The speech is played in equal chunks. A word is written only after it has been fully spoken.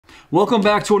Welcome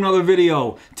back to another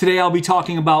video. Today I'll be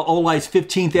talking about Olight's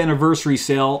 15th anniversary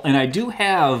sale, and I do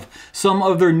have some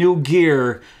of their new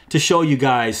gear to show you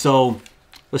guys, so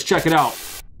let's check it out.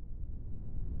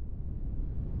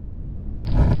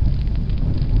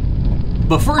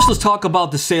 But first, let's talk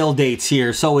about the sale dates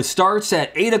here. So it starts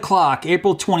at 8 o'clock,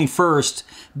 April 21st,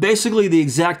 basically the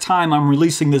exact time I'm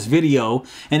releasing this video,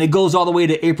 and it goes all the way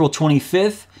to April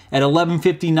 25th at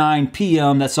 11:59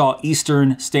 p.m. That's all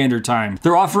Eastern Standard Time.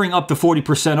 They're offering up to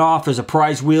 40% off. There's a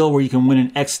prize wheel where you can win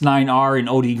an X9R and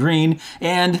OD GREEN,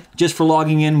 and just for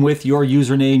logging in with your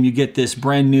username, you get this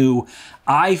brand new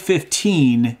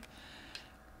i15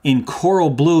 in coral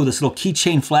blue, this little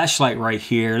keychain flashlight right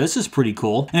here. This is pretty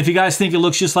cool. And if you guys think it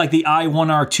looks just like the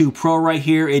i1R2 Pro right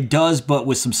here, it does, but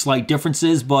with some slight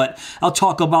differences, but I'll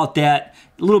talk about that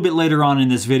a little bit later on in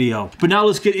this video. But now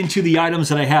let's get into the items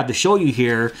that I have to show you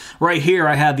here. Right here,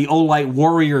 I have the Olight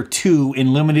Warrior 2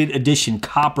 in limited edition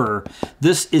copper.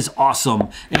 This is awesome.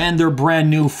 And their brand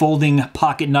new folding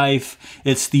pocket knife.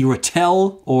 It's the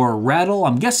Ratel or Ratel.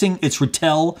 I'm guessing it's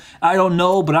Ratel. I don't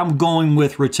know, but I'm going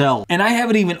with Ratel. And I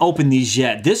haven't even opened these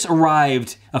yet. This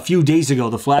arrived a few days ago,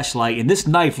 the flashlight, and this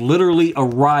knife literally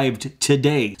arrived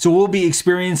today. So we'll be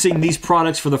experiencing these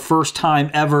products for the first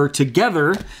time ever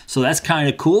together. So that's kind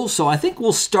of cool. So I think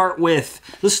we'll start with,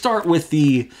 let's start with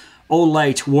the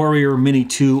Olight Warrior Mini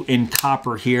 2 in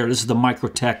copper here. This is the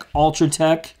Microtech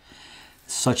Ultratech.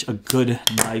 Such a good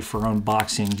knife for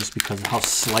unboxing just because of how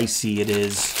slicey it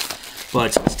is.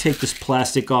 But let's take this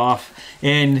plastic off.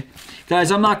 And guys,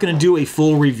 I'm not going to do a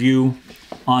full review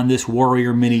on this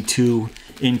Warrior Mini 2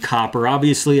 in copper.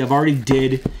 Obviously, I've already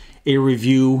did a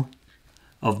review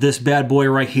of this bad boy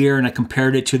right here, and I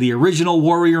compared it to the original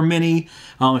Warrior Mini.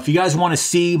 If you guys want to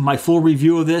see my full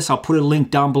review of this, I'll put a link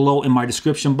down below in my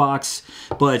description box.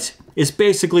 But it's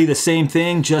basically the same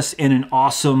thing, just in an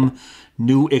awesome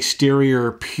new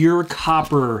exterior, pure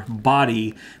copper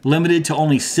body, limited to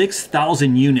only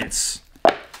 6,000 units.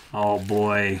 Oh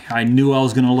boy, I knew I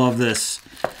was gonna love this.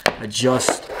 I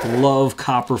just love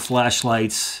copper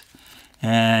flashlights.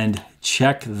 And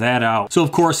check that out. So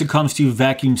of course it comes to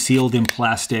vacuum sealed in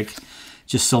plastic,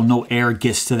 just so no air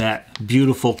gets to that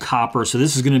beautiful copper. So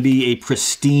this is going to be a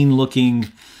pristine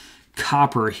looking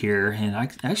copper here. And I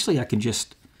can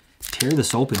just tear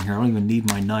this open here. I don't even need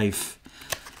my knife.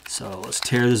 So let's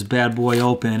tear this bad boy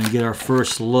open and get our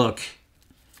first look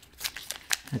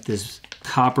at this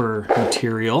copper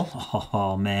material.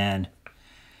 Oh man.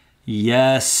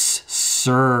 Yes,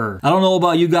 sir. I don't know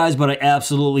about you guys, but I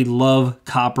absolutely love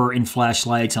copper in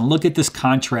flashlights. And look at this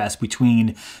contrast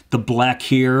between the black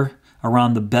here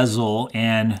around the bezel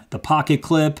and the pocket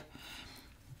clip,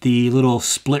 the little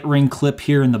split ring clip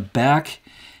here in the back.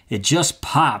 It just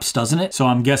pops, doesn't it? So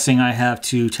I'm guessing I have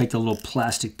to take the little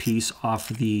plastic piece off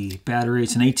the battery.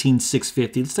 It's an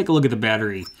 18650. Let's take a look at the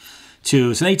battery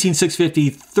too. It's an 18650,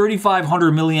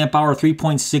 3500 milliamp hour,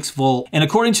 3.6 volt. And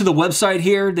according to the website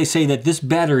here, they say that this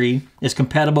battery is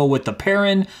compatible with the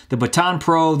Perrin, the Baton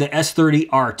Pro, the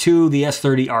S30R2, the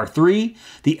S30R3,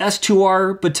 the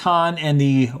S2R Baton, and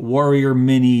the Warrior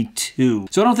Mini 2.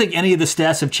 So I don't think any of the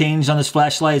stats have changed on this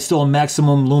flashlight. It's still a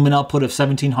maximum lumen output of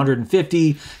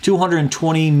 1750,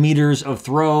 220 meters of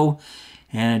throw.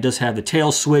 And it does have the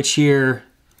tail switch here,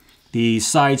 the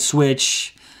side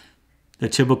switch, the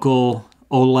typical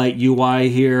Olight UI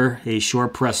here, a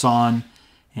short press on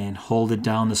and hold it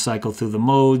down to cycle through the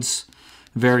modes.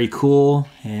 Very cool.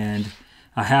 And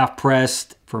a half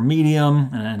pressed for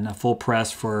medium and a full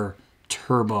press for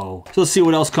turbo. So let's see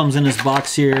what else comes in this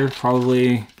box here.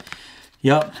 Probably,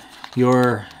 yep,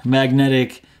 your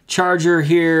magnetic charger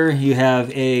here. You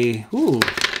have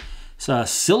it's a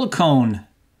silicone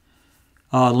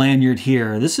lanyard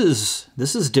here. This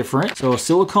is different. So a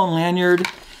silicone lanyard,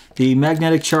 the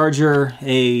magnetic charger,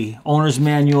 a owner's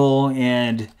manual,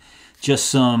 and just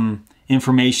some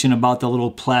information about the little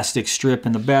plastic strip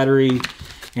in the battery.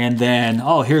 And then,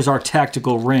 oh, here's our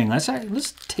tactical ring. Let's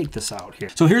take this out here.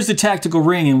 So here's the tactical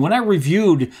ring. And when I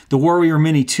reviewed the Warrior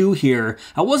Mini 2 here,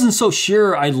 I wasn't so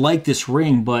sure I liked this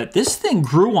ring, but this thing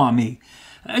grew on me.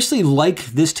 I actually like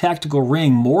this tactical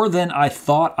ring more than I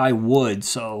thought I would.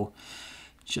 So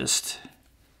just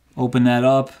open that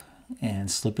up and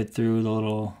slip it through the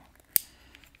little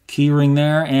key ring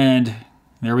there, and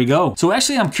there we go. So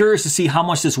actually I'm curious to see how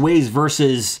much this weighs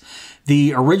versus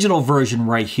the original version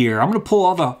right here. I'm gonna pull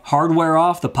all the hardware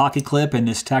off, the pocket clip and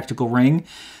this tactical ring,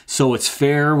 so it's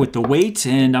fair with the weight,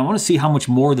 and I wanna see how much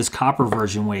more this copper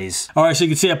version weighs. All right, so you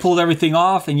can see I pulled everything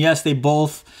off, and yes, they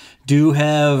both do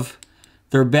have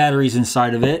their batteries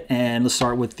inside of it. And let's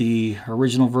start with the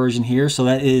original version here. So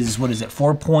that is, what is it,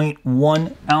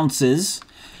 4.1 ounces.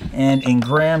 And in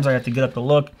grams, I have to get up to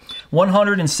look,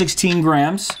 116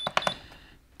 grams.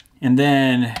 And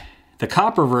then the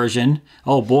copper version,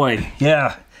 oh boy,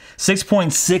 yeah,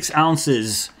 6.6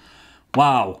 ounces.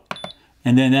 Wow.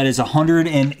 And then that is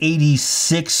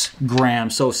 186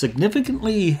 grams, so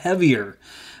significantly heavier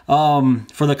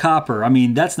for the copper. I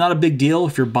mean, that's not a big deal.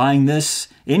 If you're buying this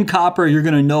in copper, you're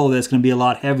gonna know that it's gonna be a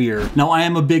lot heavier. Now, I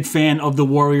am a big fan of the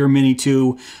Warrior Mini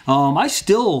 2. I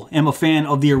still am a fan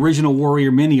of the original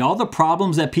Warrior Mini. All the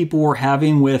problems that people were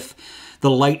having with the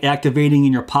light activating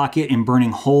in your pocket and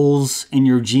burning holes in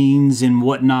your jeans and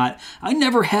whatnot, I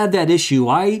never had that issue.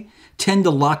 I tend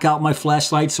to lock out my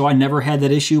flashlight, so I never had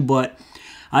that issue, but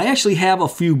I actually have a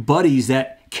few buddies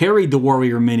that carried the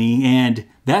Warrior Mini and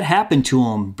that happened to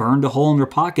them, burned a hole in their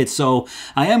pocket. So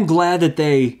I am glad that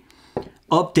they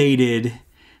updated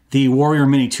the Warrior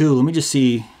Mini 2. Let me just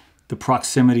see the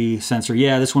proximity sensor.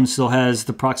 Yeah, this one still has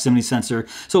the proximity sensor.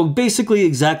 So basically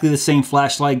exactly the same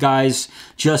flashlight, guys,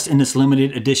 just in this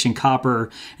limited edition copper.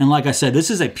 And like I said, this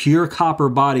is a pure copper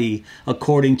body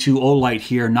according to Olight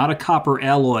here, not a copper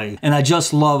alloy. And I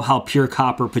just love how pure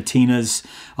copper patinas.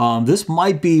 This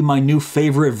might be my new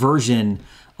favorite version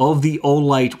of the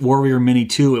Olight Warrior Mini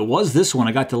 2. It was this one.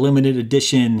 I got the limited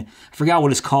edition, I forgot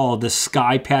what it's called, the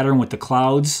sky pattern with the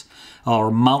clouds.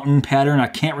 Or mountain pattern, I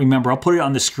can't remember. I'll put it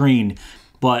on the screen.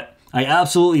 But I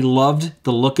absolutely loved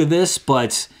the look of this,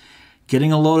 but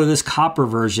getting a load of this copper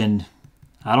version,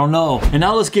 I don't know. And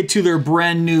now let's get to their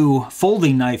brand new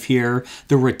folding knife here,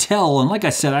 the Ratel. And like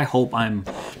I said, I hope I'm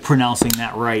pronouncing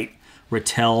that right.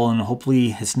 Ratel, and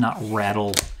hopefully it's not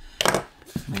Ratel. I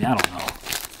mean, I don't know.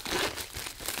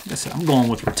 Like I said, I'm going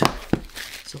with Ratel.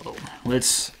 So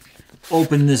let's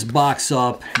open this box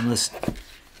up and let's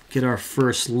get our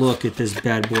first look at this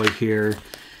bad boy here.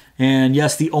 And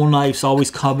yes, the oknifes always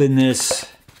come in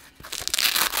this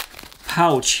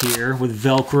pouch here with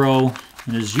Velcro.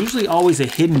 And there's usually always a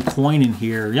hidden coin in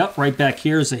here. Yep, right back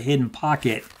here is a hidden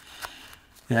pocket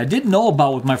that I didn't know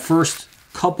about with my first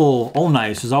couple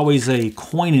oknifes. There's always a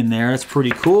coin in there. That's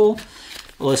pretty cool.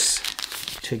 Let's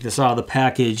take this out of the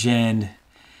package and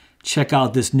check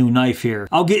out this new knife here.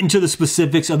 I'll get into the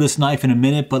specifics of this knife in a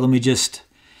minute, but let me just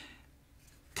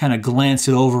kind of glance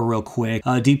it over real quick.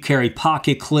 Deep carry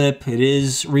pocket clip. It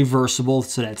is reversible,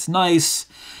 so that's nice.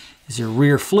 Is your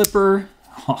rear flipper.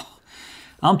 Oh,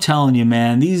 I'm telling you,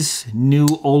 man, these new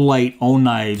Olight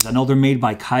knives, I know they're made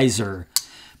by Kaiser,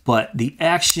 but the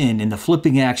action and the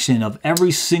flipping action of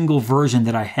every single version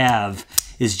that I have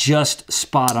is just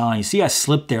spot on. You see I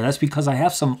slipped there. That's because I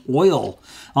have some oil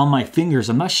on my fingers.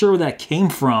 I'm not sure where that came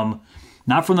from.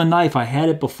 Not from the knife. I had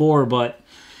it before, but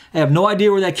I have no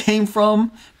idea where that came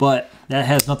from, but that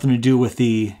has nothing to do with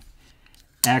the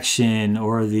action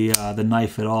or the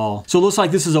knife at all. So it looks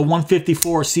like this is a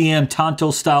 154 cm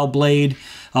Tonto style blade.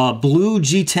 Blue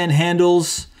G10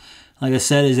 handles. Like I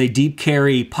said, is a deep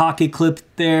carry pocket clip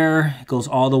there. It goes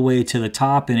all the way to the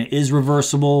top and it is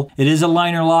reversible. It is a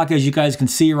liner lock, as you guys can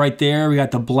see right there. We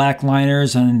got the black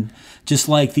liners, and just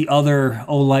like the other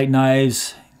Olight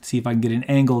knives, see if I can get an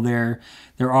angle there.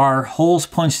 There are holes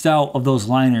punched out of those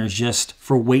liners just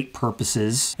for weight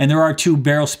purposes. And there are two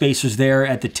barrel spacers there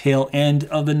at the tail end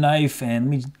of the knife. And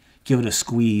let me give it a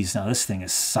squeeze. Now this thing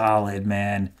is solid,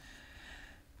 man.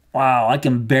 Wow, I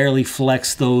can barely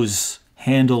flex those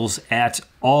handles at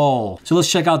all. So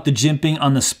let's check out the jimping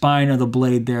on the spine of the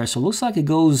blade there. So it looks like it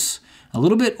goes a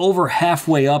little bit over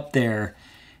halfway up there.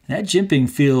 And that jimping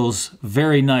feels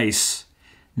very nice.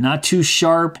 Not too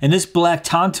sharp. And this black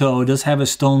Tonto does have a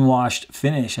stone-washed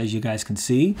finish, as you guys can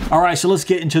see. All right, so let's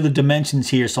get into the dimensions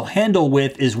here. So handle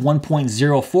width is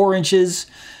 1.04 inches.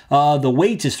 The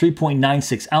weight is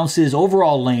 3.96 ounces.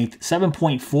 Overall length,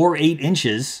 7.48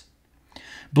 inches.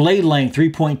 Blade length,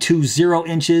 3.20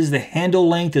 inches. The handle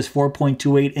length is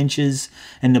 4.28 inches.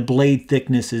 And the blade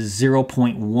thickness is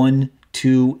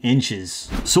 0.12 inches.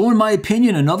 So in my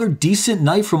opinion, another decent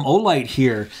knife from Olight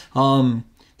here.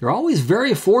 They're always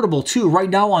very affordable too. Right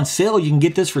now on sale, you can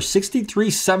get this for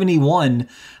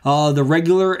 $63.71. The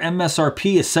regular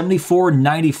MSRP is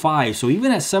 $74.95. So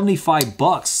even at 75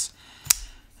 bucks,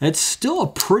 it's still a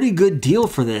pretty good deal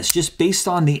for this, just based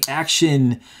on the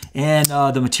action and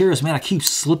the materials. Man, I keep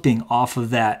slipping off of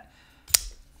that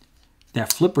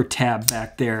flipper tab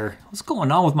back there. What's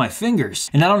going on with my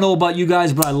fingers? And I don't know about you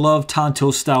guys, but I love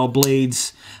Tonto style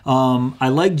blades. I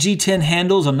like G10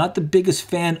 handles. I'm not the biggest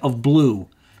fan of blue.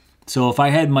 So if I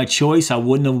had my choice, I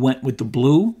wouldn't have went with the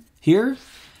blue here.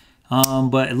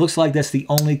 But it looks like that's the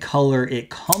only color it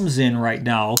comes in right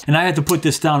now. And I have to put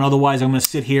this down, otherwise I'm gonna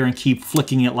sit here and keep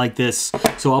flicking it like this.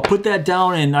 So I'll put that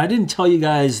down, and I didn't tell you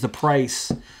guys the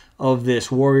price of this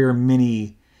Warrior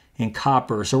Mini in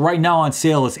copper. So right now on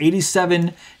sale it's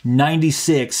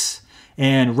 $87.96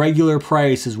 and regular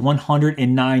price is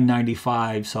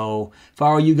 $109.95. So if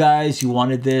I were you guys, you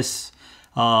wanted this,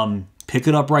 pick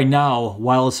it up right now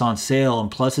while it's on sale,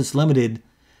 and plus it's limited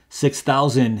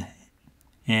 6,000.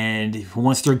 And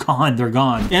once they're gone, they're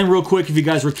gone. And real quick, if you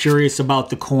guys were curious about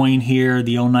the coin here,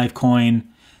 the oknife coin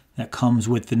that comes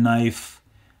with the knife,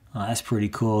 that's pretty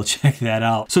cool. Check that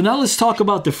out. So now let's talk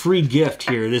about the free gift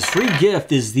here. This free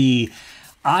gift is the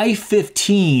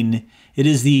i15. It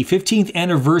is the 15th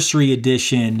anniversary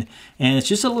edition, and it's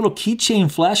just a little keychain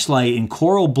flashlight in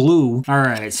coral blue. All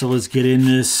right, so let's get in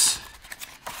this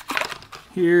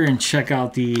here and check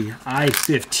out the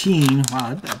i15.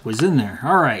 Wow, that was in there.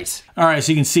 All right,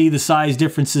 so you can see the size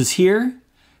differences here.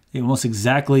 They're almost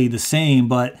exactly the same,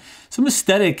 but some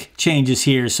aesthetic changes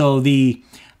here. So the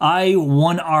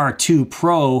i1R2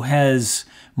 Pro has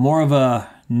more of a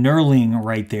knurling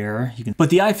right there. But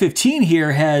the i15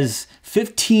 here has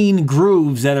 15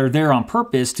 grooves that are there on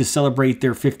purpose to celebrate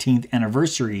their 15th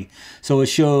anniversary. So it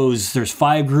shows there's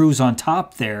 5 grooves on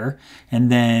top there and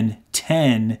then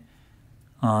 10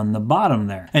 on the bottom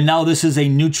there. And now this is a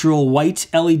neutral white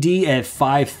LED at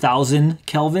 5,000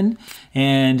 Kelvin.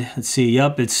 And let's see,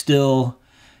 yep, it's still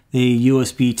the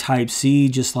USB Type-C,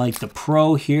 just like the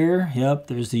Pro here. Yep,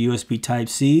 there's the USB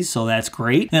Type-C, so that's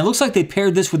great. And it looks like they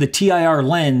paired this with a TIR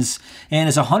lens, and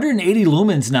it's 180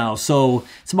 lumens now, so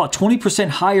it's about 20%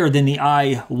 higher than the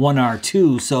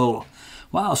i1R2. So,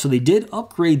 wow, so they did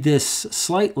upgrade this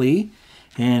slightly.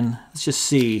 And let's just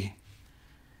see.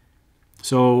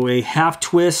 So a half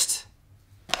twist,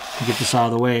 get this out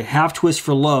of the way, half twist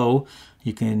for low.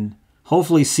 You can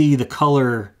hopefully see the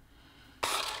color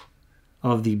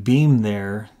of the beam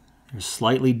there. They're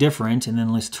slightly different. And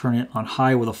then let's turn it on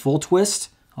high with a full twist.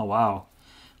 Oh, wow.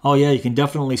 Oh yeah, you can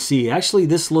definitely see. Actually,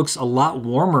 this looks a lot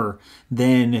warmer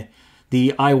than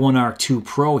the i1R2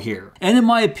 Pro here. And in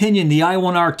my opinion, the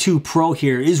i1R2 Pro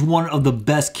here is one of the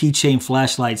best keychain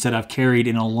flashlights that I've carried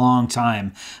in a long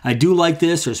time. I do like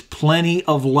this. There's plenty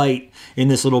of light in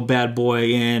this little bad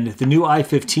boy. And the new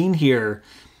i15 here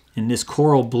in this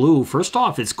coral blue, first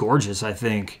off, it's gorgeous, I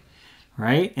think.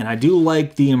 Right? And I do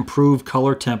like the improved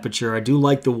color temperature. I do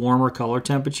like the warmer color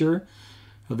temperature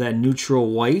of that neutral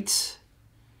white.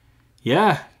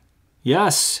 Yeah.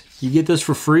 Yes. You get this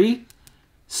for free?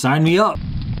 Sign me up.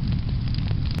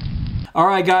 All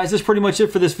right, guys, that's pretty much it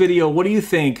for this video. What do you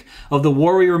think of the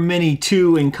Warrior Mini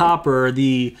 2 in copper,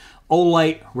 the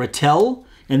Olight Ratel,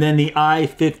 and then the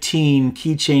i15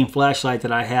 keychain flashlight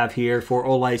that I have here for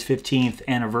Olight's 15th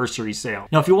anniversary sale.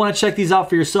 Now, if you want to check these out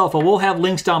for yourself, I will have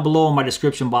links down below in my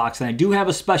description box, and I do have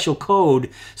a special code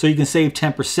so you can save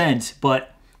 10%, but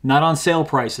not on sale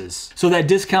prices. So that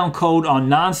discount code on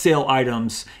non-sale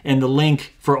items and the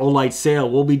link for Olight sale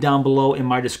will be down below in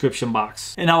my description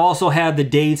box. And I'll also have the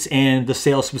dates and the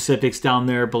sale specifics down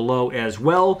there below as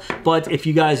well. But if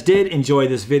you guys did enjoy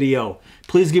this video,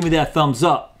 please give me that thumbs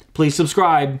up. Please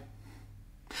subscribe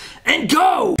and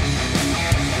go!